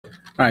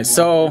All right,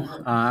 so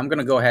I'm going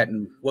to go ahead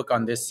and work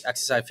on this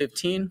exercise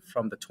 15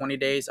 from the 20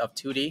 days of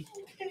 2D.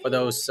 For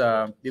those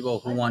people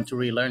who want to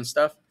relearn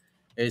stuff,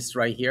 it's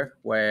right here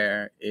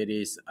where it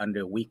is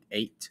under week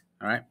 8.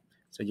 All right,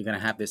 so you're going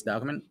to have this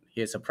document.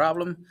 Here's a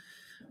problem.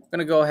 I'm going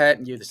to go ahead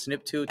and use the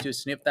snip tool to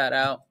snip that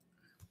out.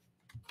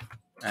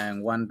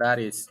 And when that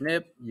is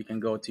snipped, you can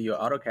go to your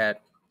AutoCAD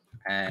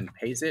and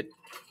paste it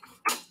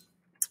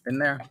in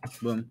there.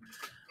 Boom.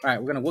 All right,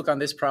 we're going to work on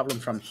this problem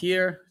from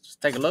here.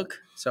 Just take a look.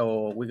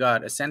 So we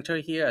got a center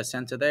here, a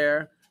center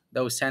there.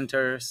 Those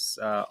centers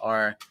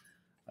are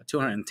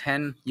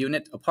 210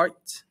 unit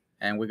apart.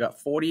 And we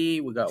got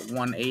 40, we got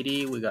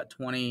 180, we got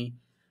 20,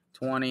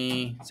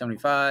 20,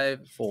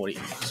 75, 40.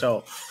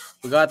 So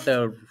we got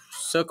the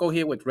circle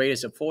here with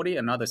radius of 40,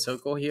 another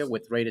circle here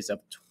with radius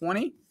of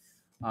 20.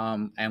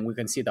 And we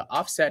can see the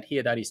offset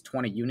here that is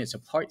 20 units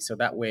apart. So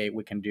that way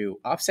we can do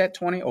offset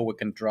 20, or we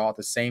can draw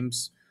the same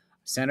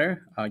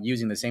center.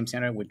 Using the same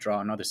center, we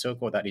draw another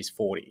circle that is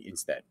 40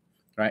 instead,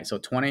 right? So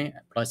 20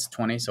 plus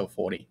 20, so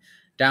 40.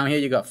 Down here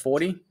you got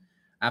 40.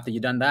 After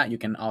you've done that, you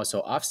can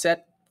also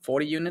offset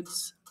 40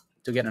 units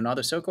to get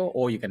another circle,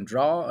 or you can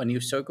draw a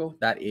new circle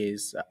that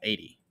is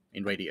 80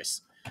 in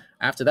radius.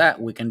 After that,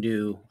 we can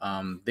do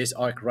this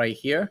arc right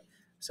here.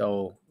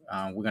 So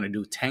we're going to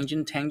do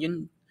tangent.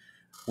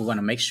 We're going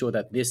to make sure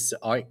that this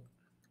arc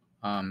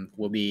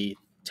will be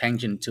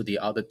tangent to the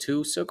other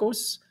two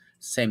circles.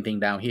 Same thing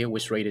down here,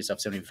 with radius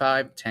of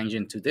 75,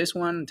 tangent to this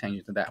one,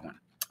 tangent to that one.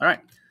 All right.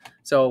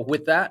 So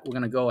with that, we're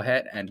going to go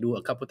ahead and do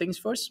a couple things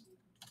first.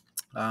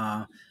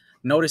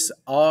 Notice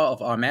all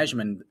of our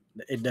measurement,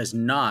 it does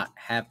not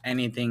have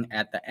anything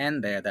at the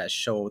end there that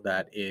show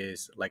that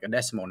is like a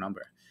decimal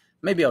number.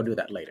 Maybe I'll do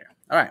that later.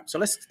 All right. So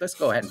let's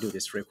go ahead and do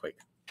this real quick.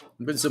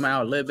 I'm going to zoom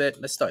out a little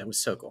bit. Let's start with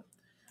circle.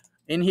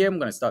 In here, I'm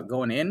going to start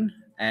going in,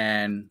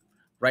 and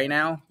right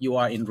now you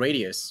are in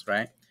radius,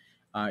 right?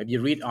 If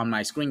you read on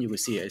my screen, you will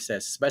see it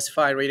says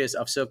specify radius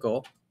of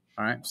circle.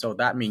 All right, so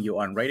that means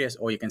you're on radius,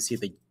 or you can see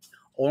the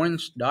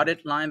orange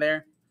dotted line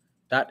there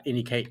that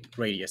indicate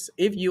radius.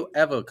 If you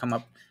ever come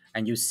up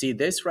and you see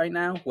this right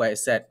now where it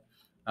said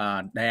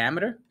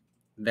diameter,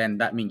 then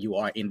that means you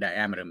are in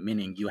diameter,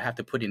 meaning you have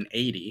to put in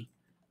 80,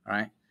 all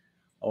right?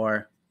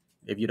 Or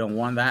if you don't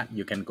want that,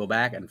 you can go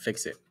back and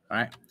fix it, all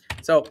right?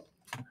 So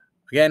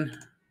again,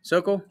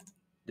 circle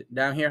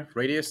down here,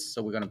 radius.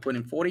 So we're going to put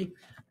in 40,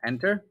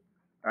 enter.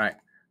 All right.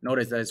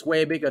 Notice that it's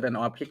way bigger than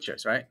our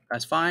pictures, right?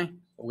 That's fine.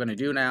 What we're going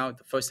to do now,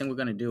 the first thing we're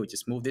going to do is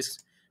just move this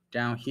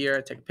down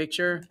here, take a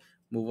picture,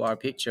 move our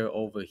picture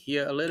over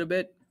here a little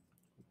bit.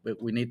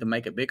 But we need to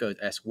make it bigger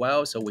as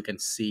well so we can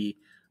see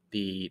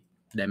the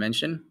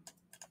dimension.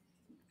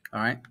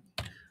 All right.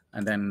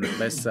 And then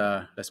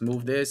let's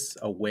move this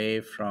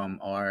away from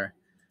our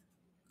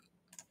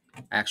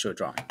actual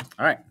drawing.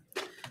 All right.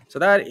 So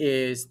that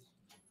is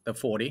the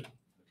 40,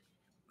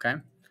 okay?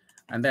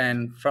 And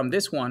then from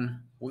this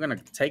one, we're gonna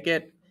take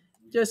it,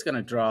 just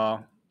gonna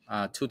draw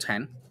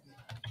 210.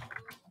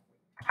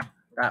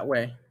 That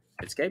way,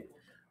 escape,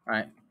 all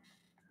right?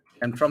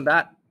 And from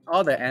that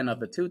other end of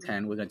the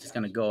 210, we're just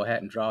gonna go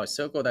ahead and draw a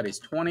circle that is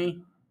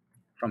 20.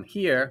 From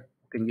here,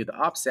 we can use the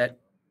offset.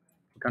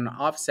 We're gonna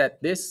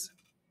offset this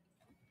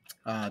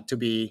to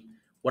be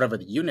whatever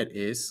the unit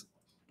is.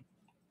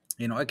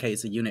 In our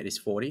case, the unit is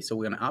 40, so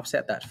we're gonna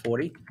offset that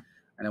 40.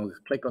 And then we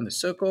click on the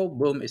circle,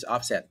 boom, it's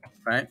offset,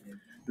 right?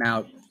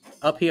 Now,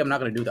 up here, I'm not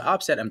going to do the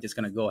offset. I'm just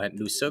going to go ahead and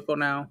do circle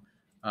now.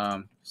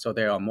 So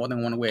there are more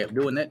than one way of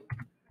doing it,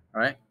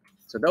 all right?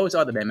 So those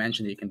are the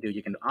dimensions you can do.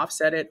 You can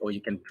offset it, or you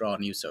can draw a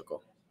new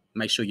circle.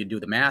 Make sure you do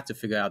the math to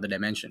figure out the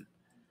dimension,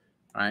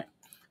 all right?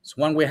 So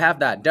when we have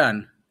that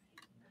done,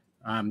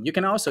 you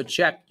can also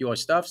check your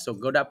stuff. So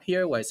go up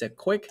here where it said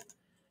quick.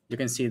 You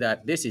can see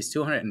that this is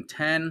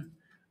 210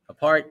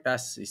 apart.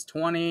 That is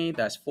 20,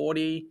 that's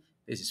 40.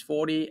 This is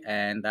 40,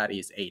 and that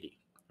is 80,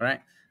 all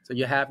right? So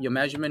you have your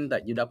measurement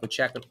that you double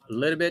check a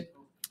little bit,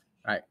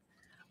 all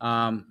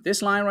right?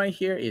 This line right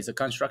here is a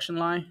construction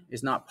line.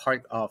 It's not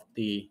part of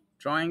the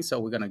drawing, so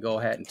we're gonna go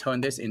ahead and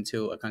turn this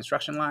into a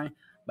construction line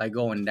by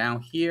going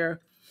down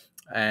here,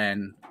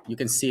 and you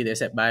can see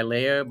this at by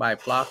layer, by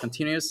plot,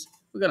 continuous.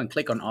 We're gonna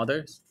click on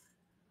others.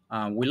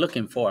 We're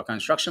looking for a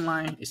construction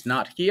line. It's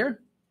not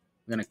here.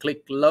 We're gonna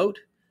click load,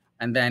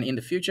 and then in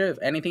the future, if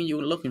anything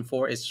you're looking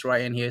for is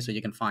right in here, so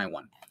you can find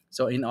one.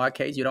 So in our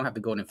case, you don't have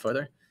to go any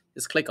further.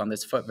 Just click on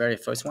this very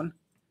first one.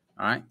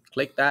 All right,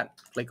 click that,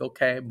 click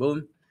OK,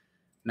 boom.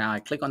 Now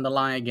I click on the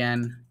line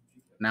again.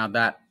 Now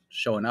that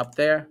showing up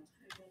there,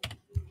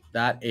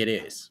 that it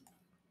is.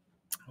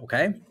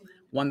 Okay,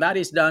 when that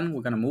is done,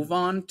 we're gonna move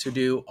on to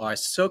do our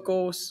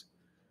circles.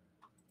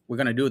 We're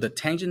gonna do the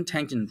tangent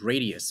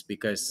radius,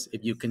 because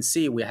if you can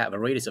see, we have a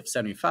radius of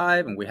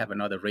 75 and we have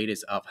another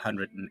radius of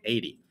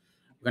 180.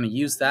 We're gonna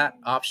use that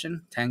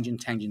option,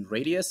 tangent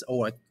radius,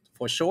 or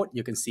for short,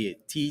 you can see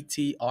it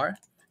TTR.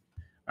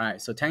 All right,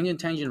 so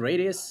tangent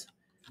radius.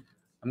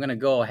 I'm gonna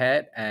go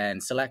ahead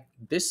and select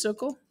this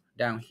circle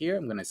down here.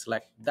 I'm gonna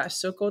select that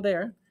circle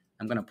there.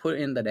 I'm gonna put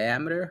in the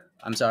diameter,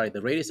 the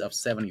radius of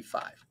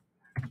 75.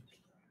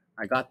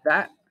 I got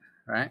that,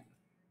 right?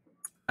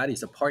 That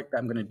is the part that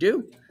I'm going to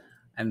do.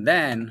 And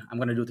then I'm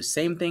going to do the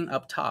same thing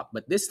up top.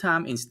 But this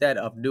time, instead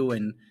of go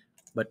and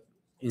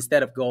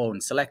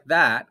select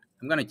that,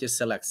 I'm going to just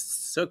select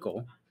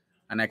circle.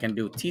 And I can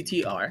do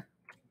TTR.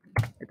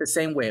 It's the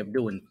same way of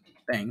doing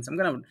things. I'm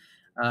going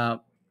to,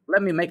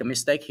 let me make a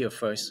mistake here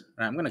first.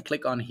 I'm going to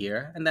click on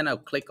here, and then I'll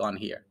click on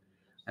here.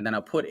 And then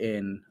I'll put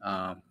in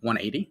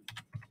 180.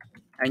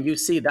 And you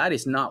see that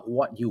is not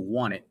what you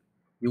wanted.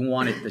 You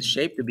wanted the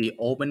shape to be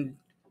open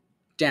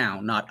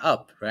down, not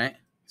up, right?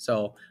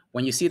 So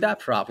when you see that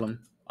problem,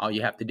 all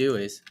you have to do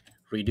is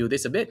redo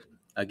this a bit.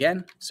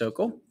 Again,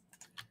 circle,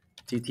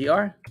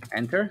 TTR,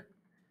 enter,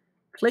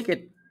 click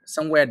it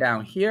somewhere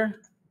down here,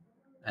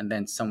 and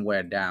then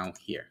somewhere down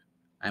here.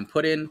 And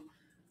put in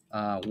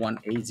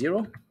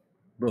 180.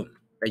 Boom.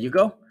 There you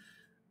go.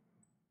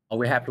 All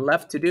we have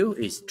left to do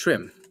is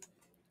trim.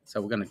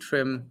 So we're going to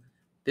trim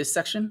this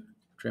section,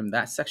 trim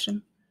that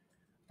section.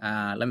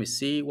 Let me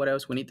see what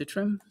else we need to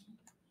trim.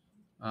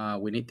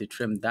 We need to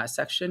trim that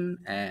section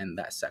and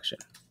that section.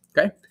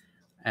 Okay.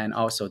 And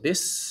also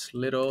this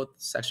little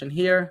section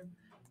here.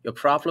 Your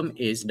problem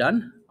is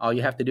done. All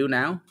you have to do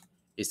now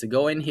is to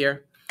go in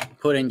here,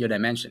 put in your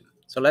dimension.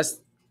 So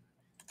let's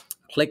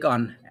click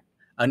on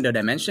under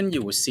dimension.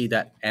 You will see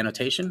that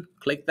annotation.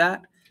 Click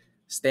that.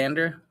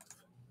 Standard.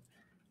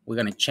 We're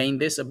going to change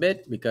this a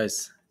bit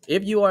because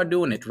if you are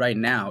doing it right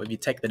now, if you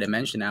take the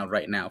dimension out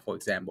right now, for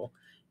example,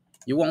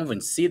 you won't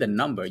even see the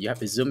number. You have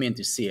to zoom in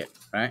to see it,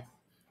 right?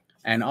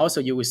 And also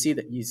you will see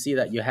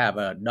that you have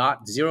a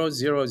dot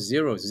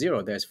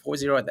 0000. There's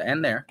 40 at the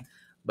end there.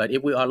 But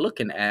if we are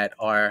looking at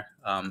our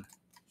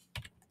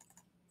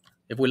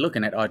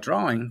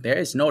drawing, there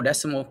is no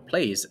decimal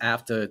place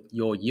after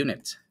your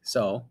unit.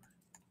 So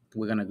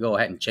we're gonna go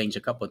ahead and change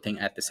a couple of things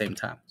at the same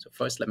time. So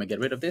first, let me get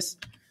rid of this.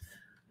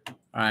 All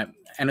right,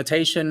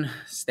 annotation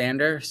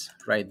standards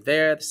right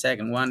there. The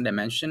second one,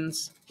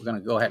 dimensions. We're gonna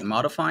go ahead and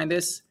modify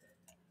this.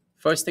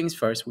 First things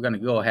first, we're going to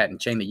go ahead and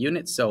change the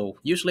units. So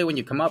usually when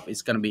you come up,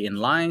 it's going to be in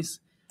lines.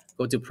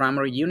 Go to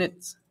primary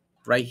units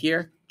right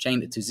here,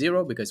 change it to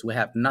 0 because we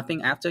have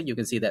nothing after. You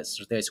can see that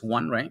there's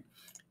 1, right?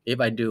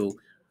 If I do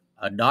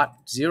a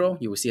dot 0,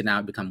 you will see now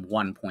it become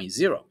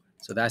 1.0.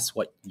 So that's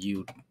what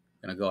you're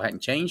going to go ahead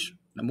and change.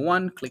 Number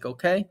 1, click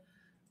OK.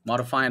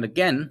 Modify it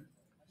again.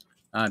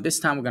 This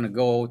time we're going to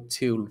go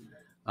to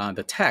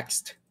the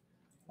text.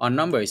 Our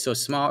number is so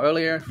small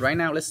earlier. Right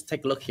now, let's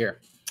take a look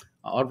here.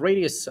 Our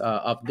radius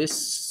of this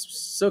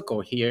circle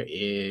here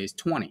is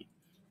 20.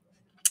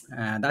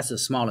 That's the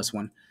smallest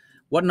one.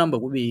 What number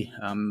would be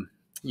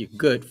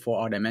good for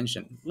our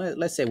dimension?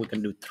 Let's say we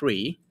can do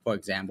 3, for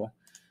example.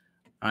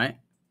 All right,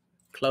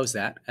 close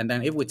that. And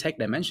then if we take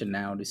dimension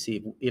now to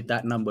see if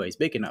that number is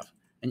big enough.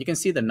 And you can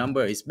see the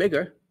number is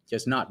bigger,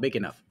 just not big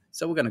enough.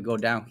 So we're going to go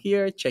down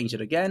here, change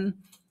it again.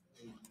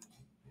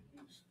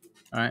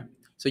 All right.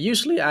 So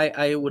usually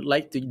I would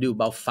like to do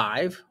about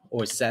 5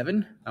 or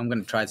 7. I'm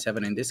going to try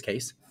 7 in this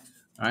case.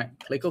 All right,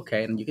 click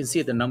OK, and you can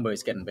see the number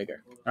is getting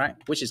bigger, all right,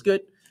 which is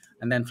good.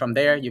 And then from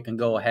there, you can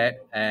go ahead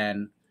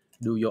and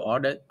do your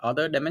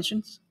other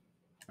dimensions,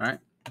 all right.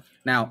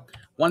 Now,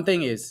 one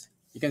thing is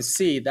you can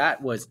see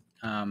that was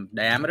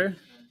diameter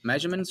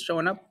measurements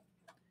showing up.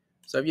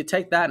 So if you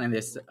take that and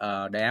this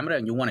diameter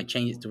and you want to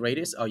change it to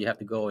radius, all you have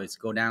to go is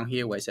go down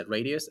here where it said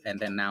radius, and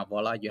then now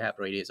voila, you have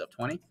radius of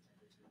 20.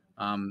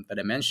 The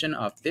dimension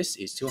of this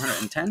is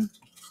 210.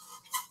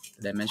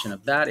 The dimension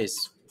of that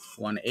is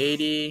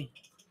 180.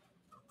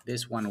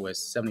 This one was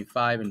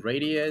 75 in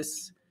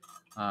radius.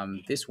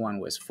 This one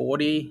was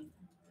 40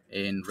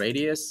 in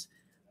radius.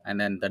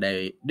 And then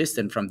the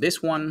distance from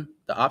this one,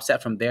 the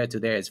offset from there to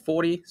there is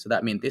 40. So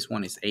that means this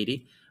one is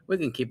 80. We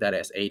can keep that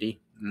as 80.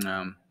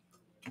 All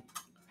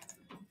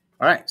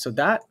right, so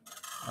that,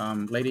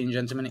 ladies and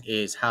gentlemen,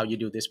 is how you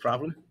do this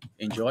problem.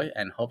 Enjoy,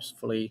 and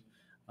hopefully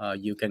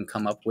you can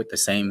come up with the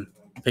same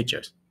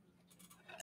pictures.